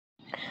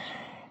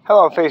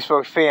Hello,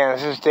 Facebook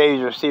fans. This is Dave,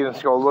 your Steven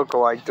Skull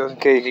lookalike. Just in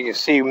case you can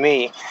see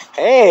me.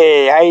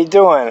 Hey, how you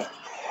doing?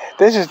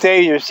 This is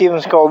Dave, your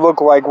Steven Skull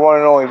lookalike, one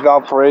and only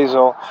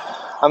Valparaiso.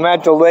 I'm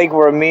at the lake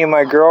where me and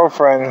my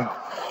girlfriend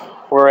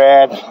were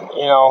at. I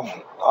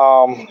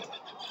don't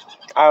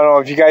know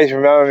if you guys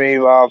remember me.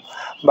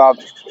 About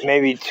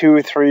maybe 2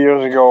 or 3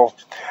 years ago,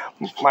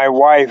 my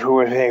wife, who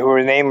was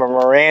named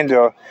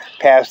Miranda,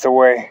 passed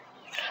away.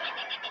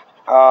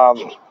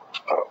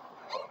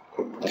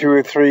 2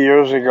 or 3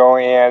 years ago,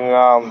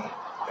 and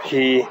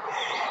she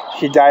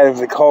died of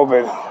the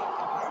COVID.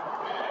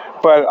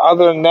 But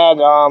other than that,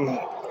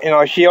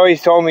 she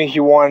always told me she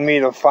wanted me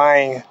to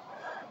find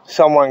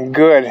someone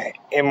good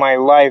in my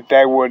life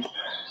that would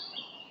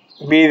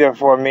be there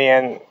for me,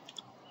 and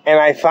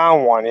I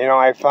found one.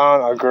 I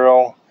found a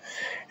girl,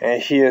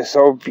 and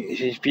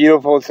she's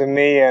beautiful to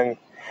me, and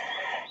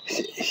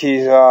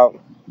she's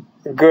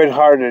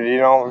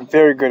good-hearted,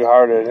 very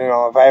good-hearted.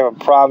 If I have a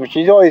problem,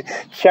 she's always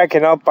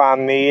checking up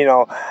on me,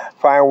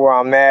 find where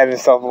I'm at and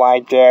stuff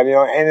like that,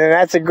 and then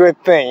that's a good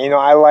thing,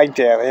 I like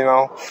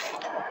that,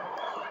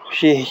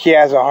 She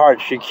has a heart,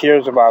 she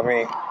cares about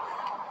me.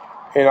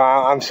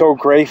 I'm so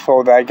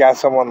grateful that I got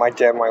someone like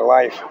that in my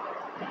life.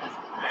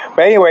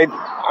 But anyway,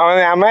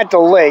 I'm at the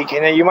lake,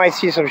 and you might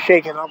see some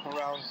shaking up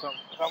around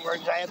somewhere,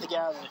 because I have to get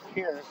out of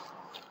here.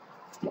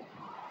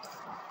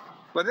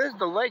 But this is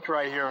the lake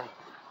right here.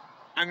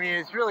 I mean,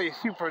 it's really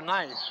super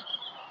nice.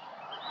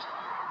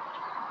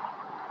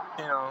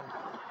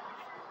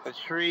 The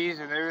trees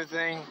and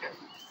everything.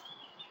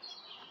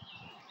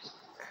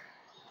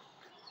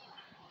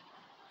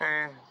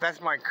 And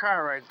that's my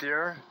car right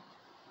there.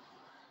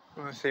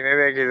 Let's see,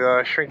 maybe I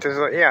could shrink this.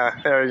 Yeah,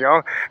 there you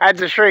go. I had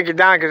to shrink it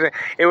down because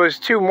it was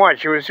too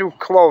much. It was too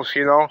close,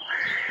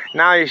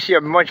 Now you see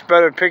a much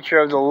better picture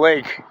of the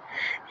lake.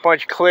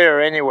 Much clearer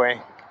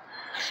anyway.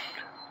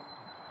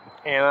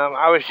 And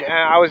I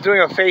was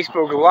doing a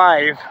Facebook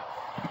Live,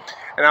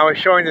 and I was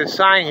showing the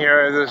sign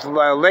here of this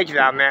lake that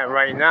I'm at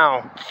right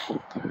now.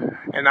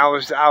 And I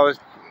was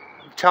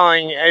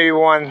telling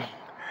everyone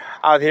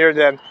out here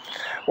that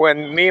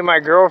when me and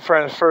my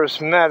girlfriend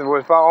first met,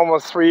 was about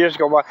almost 3 years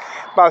ago,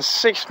 about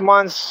 6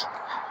 months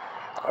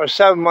or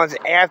 7 months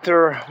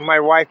after my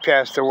wife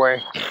passed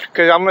away.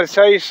 Because I'm going to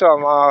tell you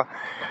something,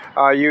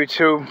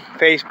 YouTube,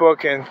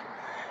 Facebook, and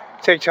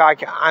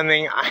TikTok. I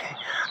mean,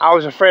 I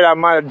was afraid I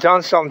might have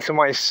done something to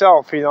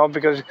myself,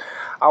 because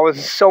I was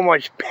in so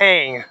much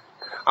pain.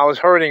 I was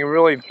hurting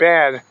really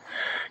bad.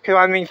 Because,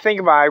 I mean, think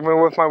about it. I've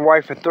been with my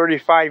wife for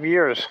 35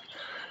 years.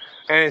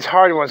 And it's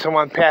hard when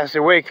someone passes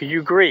away because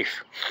you grieve.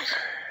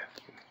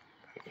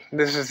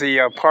 This is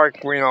the park,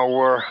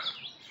 where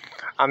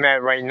I'm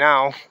at right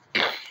now.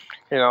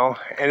 And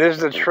this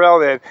is the trail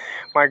that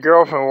my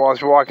girlfriend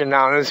was walking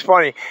down. And it's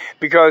funny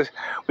because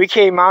we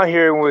came out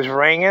here and it was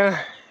raining.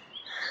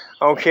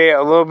 Okay,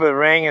 a little bit of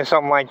rain and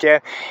something like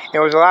that.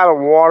 There was a lot of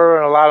water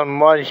and a lot of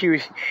mud.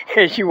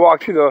 She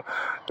walked through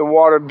the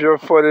water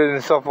barefooted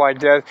and stuff like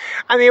that.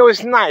 I mean, it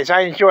was nice.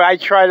 I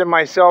tried it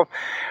myself.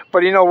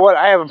 But you know what?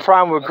 I have a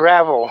problem with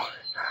gravel.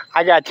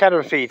 I got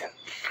tender feet.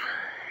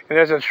 And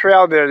there's a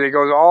trail there that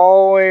goes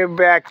all the way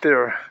back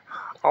there.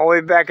 All the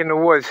way back in the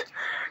woods.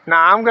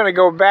 Now, I'm going to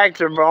go back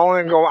there, but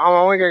I'm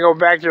only going to go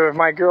back there if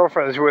my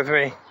girlfriend's with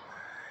me.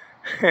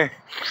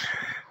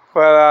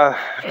 But,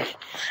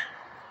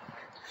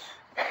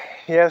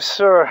 yes,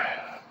 sir.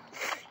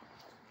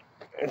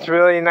 It's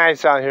really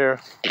nice out here.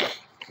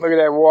 Look at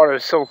that water.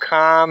 It's so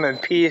calm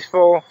and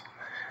peaceful.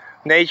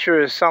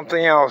 Nature is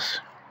something else.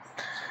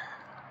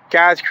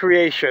 God's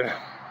creation.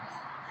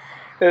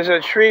 There's a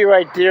tree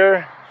right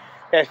there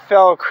that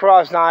fell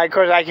across. Now, of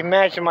course, I can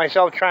imagine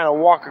myself trying to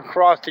walk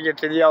across to get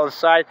to the other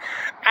side.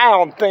 I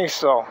don't think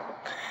so.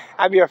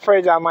 I'd be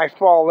afraid that I might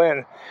fall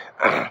in.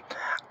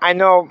 I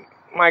know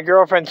my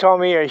girlfriend told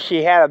me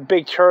she had a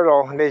big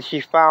turtle that she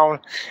found,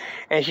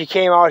 and she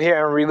came out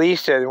here and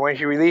released it. When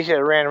she released it,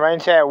 it ran right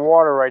into that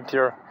water right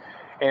there,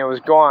 and it was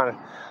gone.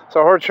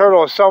 So her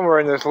turtle is somewhere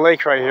in this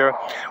lake right here.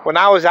 When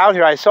I was out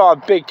here, I saw a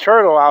big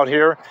turtle out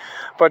here,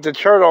 but the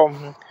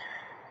turtle,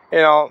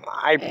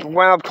 I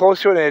went up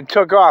close to it and it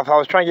took off. I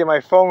was trying to get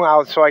my phone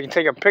out so I can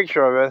take a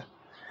picture of it,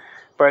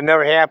 but it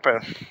never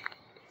happened.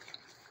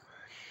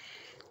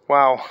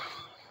 Wow.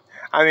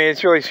 I mean,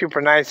 it's really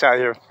super nice out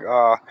here.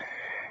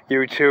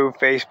 YouTube,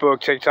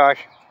 Facebook, TikTok.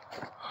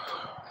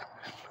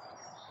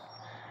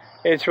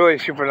 It's really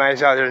super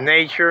nice out here.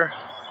 Nature.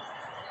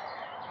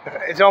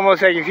 It's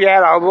almost like if you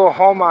had a little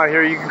home out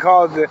here, you can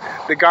call it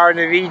the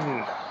Garden of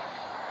Eden.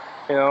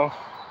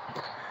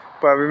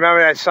 But remember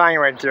that sign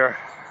right there.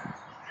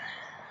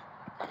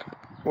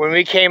 When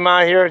we came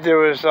out here, there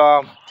was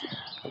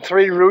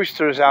 3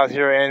 roosters out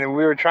here, and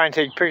we were trying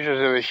to take pictures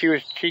of it.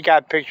 She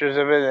got pictures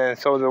of it, and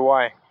so did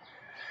I.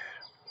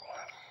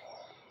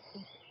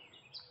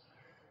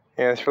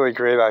 Yeah, it's really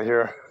great out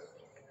here.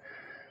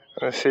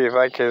 Let's see if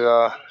I could,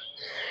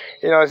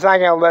 it's not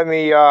going to let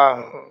me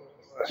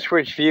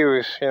switch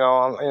views,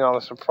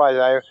 I'm surprised.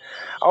 I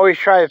always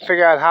try to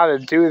figure out how to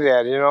do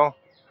that,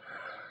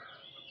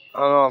 I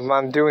don't know if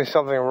I'm doing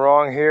something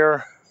wrong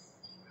here.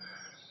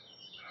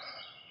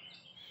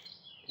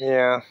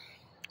 Yeah.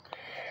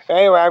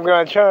 Anyway, I'm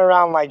going to turn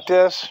around like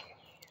this.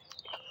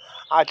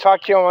 I'll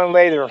talk to you on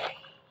later.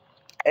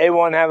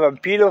 Everyone have a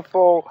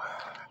beautiful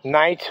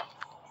night.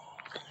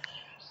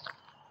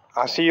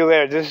 I'll see you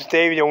later. This is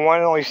David, the one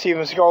and only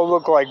Steven Seagal,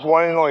 look like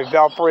one and only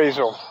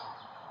Valparaiso.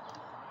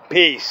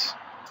 Peace.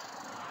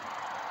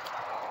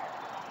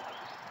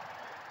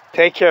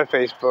 Take care,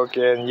 Facebook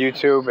and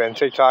YouTube and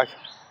TikTok.